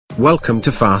Welcome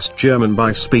to Fast German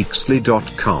by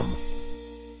Speaksly.com.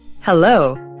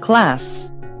 Hello,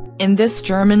 class. In this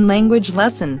German language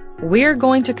lesson, we're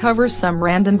going to cover some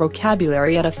random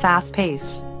vocabulary at a fast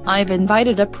pace. I've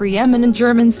invited a preeminent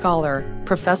German scholar,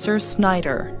 Professor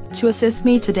Snyder, to assist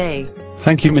me today.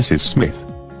 Thank you, Mrs. Smith.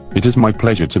 It is my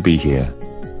pleasure to be here.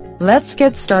 Let's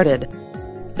get started.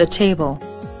 The table.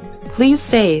 Please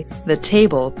say, the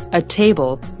table, a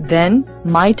table, then,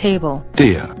 my table.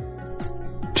 Der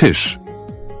Tisch.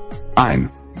 Ein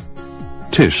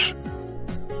Tisch.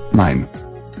 Mein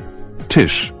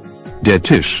Tisch. Der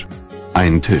Tisch.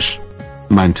 Ein Tisch.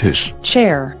 Mein Tisch.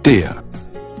 Chair. Der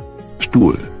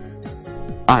Stuhl.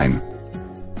 Ein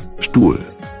Stuhl.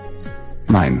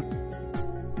 Mein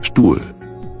Stuhl.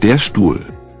 Der Stuhl.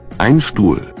 Ein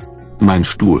Stuhl. Mein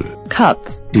Stuhl. Cup.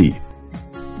 Die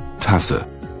Tasse.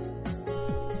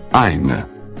 Eine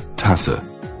Tasse.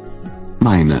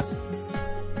 Meine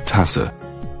Tasse.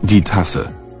 Die Tasse.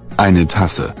 Eine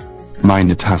Tasse.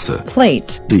 Meine Tasse.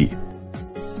 Plate. Die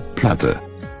Platte.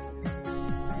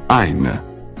 Eine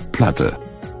Platte.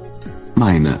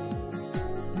 Meine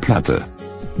Platte.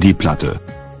 Die Platte.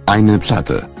 Eine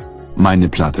Platte. Meine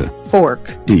Platte.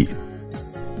 Fork. Die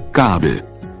Gabel.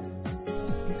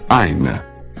 Eine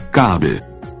Gabel.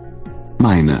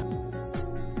 Meine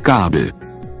Gabel.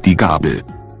 Die Gabel.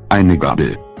 Eine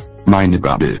Gabel. Meine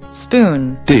Gabel.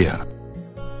 Spoon. Der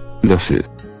Löffel.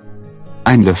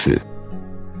 Ein Löffel.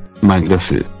 Mein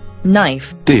Löffel.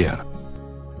 Knife. Der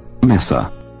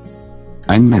Messer.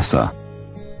 Ein Messer.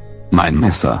 Mein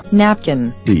Messer.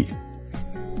 Napkin. Die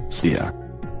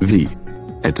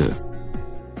Serviette.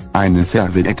 Eine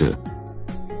Serviette.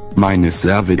 Meine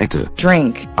Serviette.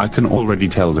 Drink. I can already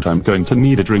tell that I'm going to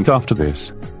need a drink after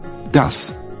this.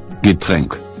 Das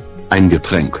Getränk. Ein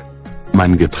Getränk.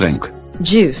 Mein Getränk.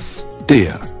 Juice.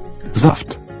 Der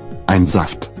Saft. Ein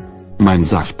Saft. Mein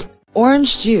Saft.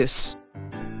 Orange juice.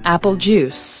 Apple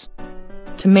juice.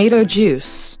 Tomato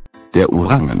juice. Der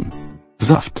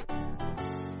Orangensaft.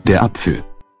 Der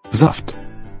Apfelsaft.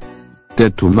 Der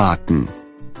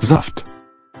Tomatensaft.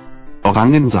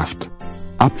 Orangensaft.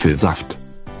 Apfelsaft.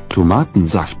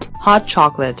 Tomatensaft. Hot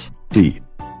chocolate. Die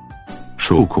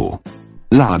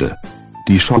Schokolade.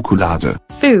 Die Schokolade.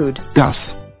 Food.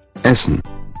 Das Essen.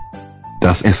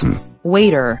 Das Essen.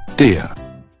 Waiter. Der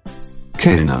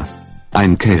Kellner.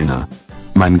 Ein Kellner.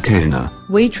 Mein Kellner.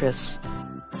 Waitress.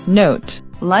 Note,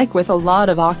 like with a lot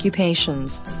of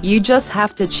occupations, you just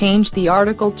have to change the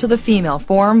article to the female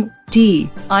form, die,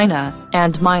 eine,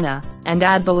 and meine, and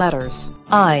add the letters,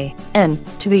 I, n,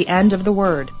 to the end of the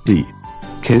word. Die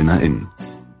Kellnerin.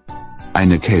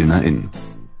 Eine Kellnerin.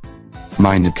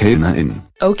 Meine Kellnerin.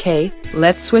 Okay,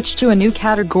 let's switch to a new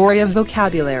category of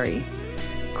vocabulary.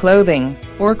 Clothing,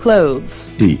 or clothes.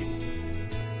 Die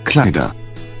Kleider.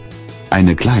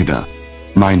 Eine Kleider.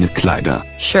 Meine Kleider.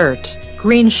 Shirt,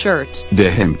 green shirt. Der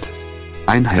Hemd.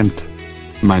 Ein Hemd.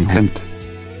 Mein Hemd.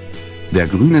 Der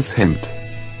grünes Hemd.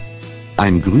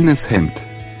 Ein grünes Hemd.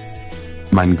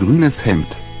 Mein grünes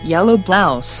Hemd. Yellow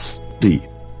blouse. Die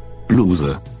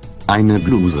Bluse. Eine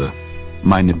Bluse.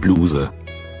 Meine Bluse.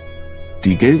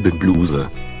 Die gelbe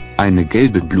Bluse. Eine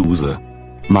gelbe Bluse.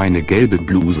 Meine gelbe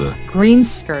Bluse. Green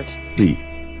skirt. Die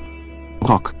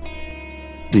Rock.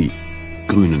 Die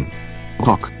grünen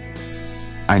Rock.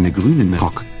 Eine grünen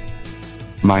Rock.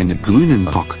 Meine grünen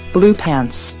Rock. Blue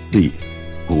pants. Die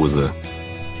Hose.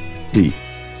 Die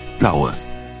blaue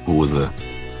Hose.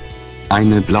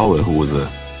 Eine blaue Hose.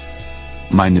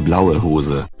 Meine blaue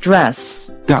Hose.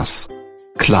 Dress. Das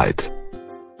Kleid.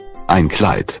 Ein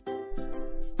Kleid.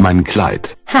 Mein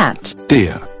Kleid. Hat.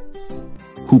 Der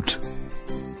Hut.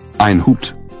 Ein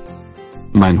Hut.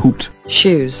 Mein Hut.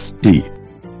 Shoes. Die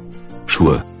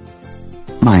Schuhe.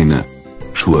 Meine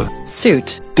Schuhe.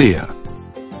 Suit. Der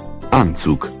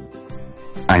Anzug.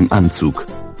 Ein Anzug.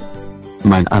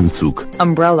 Mein Anzug.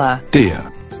 Umbrella.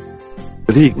 Der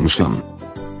Regenschirm.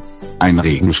 Ein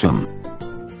Regenschirm.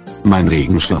 Mein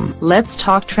Regenschirm. Let's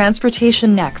talk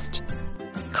transportation next.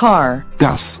 Car.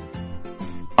 Das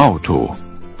Auto.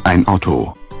 Ein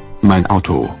Auto. Mein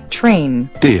Auto. Train.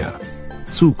 Der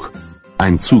Zug.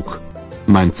 Ein Zug.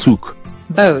 Mein Zug.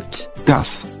 Boat.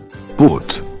 Das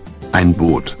Boot. Ein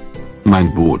Boot.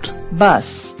 Mein Boot.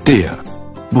 Bus. Der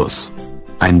Bus.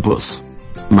 Ein Bus.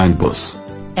 Mein Bus.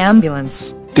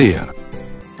 Ambulance. Der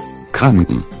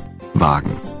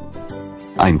Krankenwagen.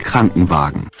 Ein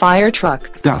Krankenwagen. Fire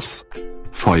truck. Das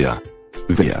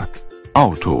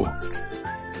Feuerwehrauto.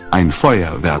 Ein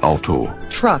Feuerwehrauto.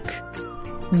 Truck.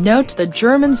 Note the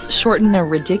Germans shorten a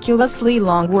ridiculously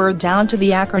long word down to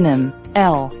the acronym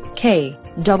L, K,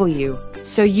 W,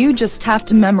 so you just have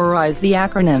to memorize the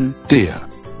acronym. Der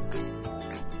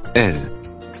L.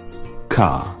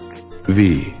 K.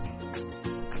 W.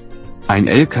 Ein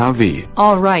LKW.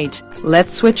 Alright,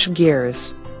 let's switch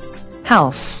gears.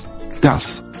 House.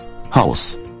 Das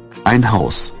Haus. Ein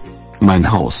Haus. Mein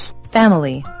Haus.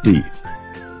 Family. Die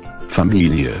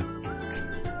Familie.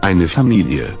 Eine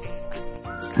Familie.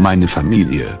 Meine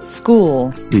Familie.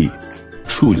 School. Die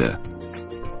Schule.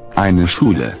 Eine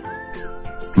Schule.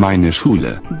 Meine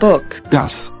Schule. Book.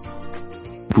 Das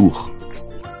Buch.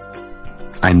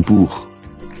 Ein Buch.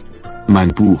 Mein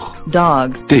Buch.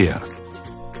 Dog. Der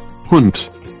Hund.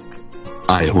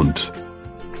 Ein Hund.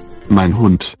 Mein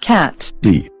Hund. Cat.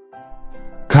 Die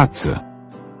Katze.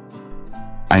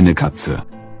 Eine Katze.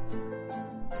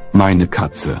 Meine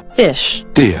Katze. Fish.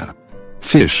 Der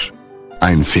Fisch.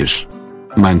 Ein Fisch.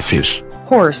 Mein Fisch.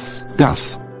 Horse.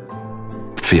 Das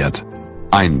Pferd.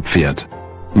 Ein Pferd.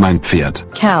 Mein Pferd.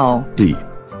 Cow. Die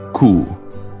Kuh.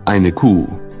 Eine Kuh.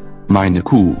 Meine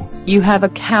Kuh. You have a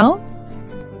cow?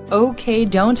 Okay,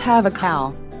 don't have a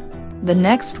cow. The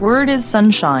next word is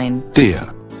sunshine.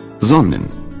 Der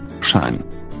Sonnenschein.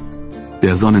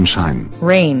 Der Sonnenschein.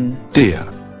 Rain. Der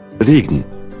Regen.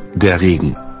 Der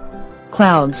Regen.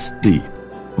 Clouds. Die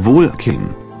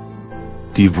Wolken.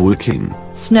 Die Wolken.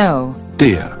 Snow.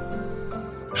 Der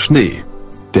Schnee.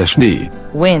 Der Schnee.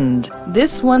 Wind.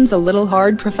 This one's a little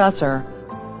hard, Professor.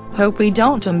 Hope we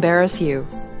don't embarrass you.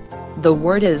 The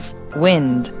word is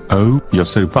wind. Oh, you're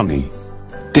so funny.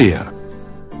 Der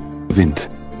Wind.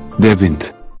 Der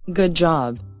Wind. Good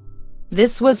job.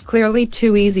 This was clearly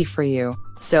too easy for you,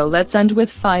 so let's end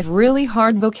with 5 really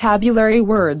hard vocabulary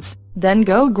words, then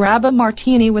go grab a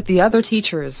martini with the other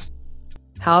teachers.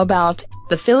 How about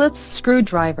the Phillips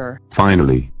screwdriver?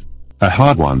 Finally. A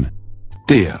hard one.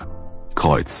 Der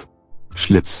Kreuz.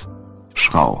 Schlitz.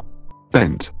 Schrau.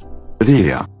 Bend.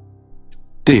 Der.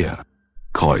 Der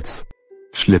Kreuz.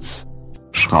 Schlitz.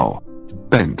 Schrau.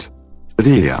 Bend.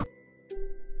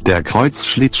 Der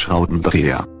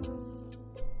Kreuzschlitzschraubendreher.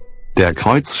 Der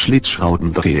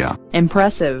Kreuzschlitzschraubendreher.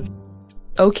 Impressive.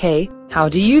 Okay, how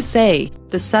do you say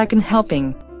the second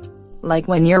helping? Like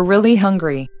when you're really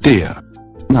hungry. Der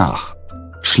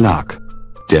Nachschlag.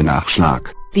 Der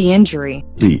Nachschlag. The injury.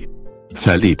 Die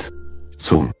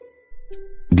Verletzung.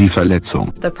 Die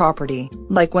Verletzung. The property.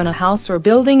 Like when a house or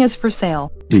building is for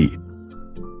sale. Die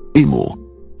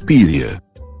Immobilie.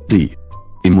 Die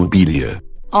Immobilie.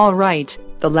 Alright,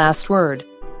 the last word.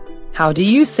 How do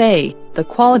you say the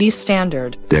quality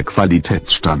standard? Der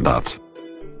Qualitätsstandard.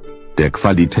 Der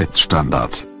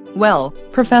Qualitätsstandard. Well,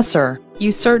 Professor,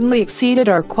 you certainly exceeded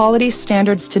our quality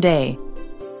standards today.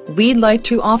 We'd like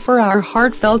to offer our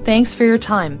heartfelt thanks for your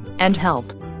time and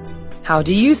help. How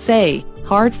do you say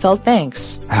heartfelt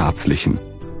thanks? Herzlichen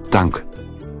Dank.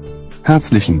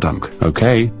 Herzlichen Dank.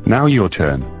 Okay, now your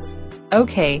turn.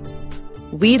 Okay.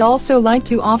 We'd also like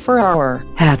to offer our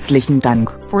Herzlichen Dank.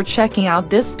 for checking out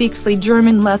this Speaksly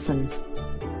German lesson.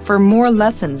 For more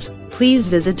lessons, please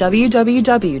visit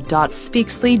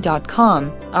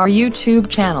www.speaksly.com, our YouTube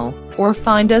channel, or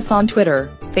find us on Twitter,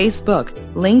 Facebook,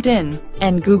 LinkedIn,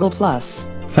 and Google+.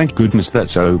 Thank goodness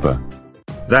that's over.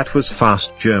 That was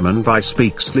Fast German by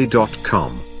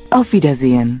Speaksly.com. Auf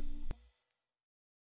Wiedersehen.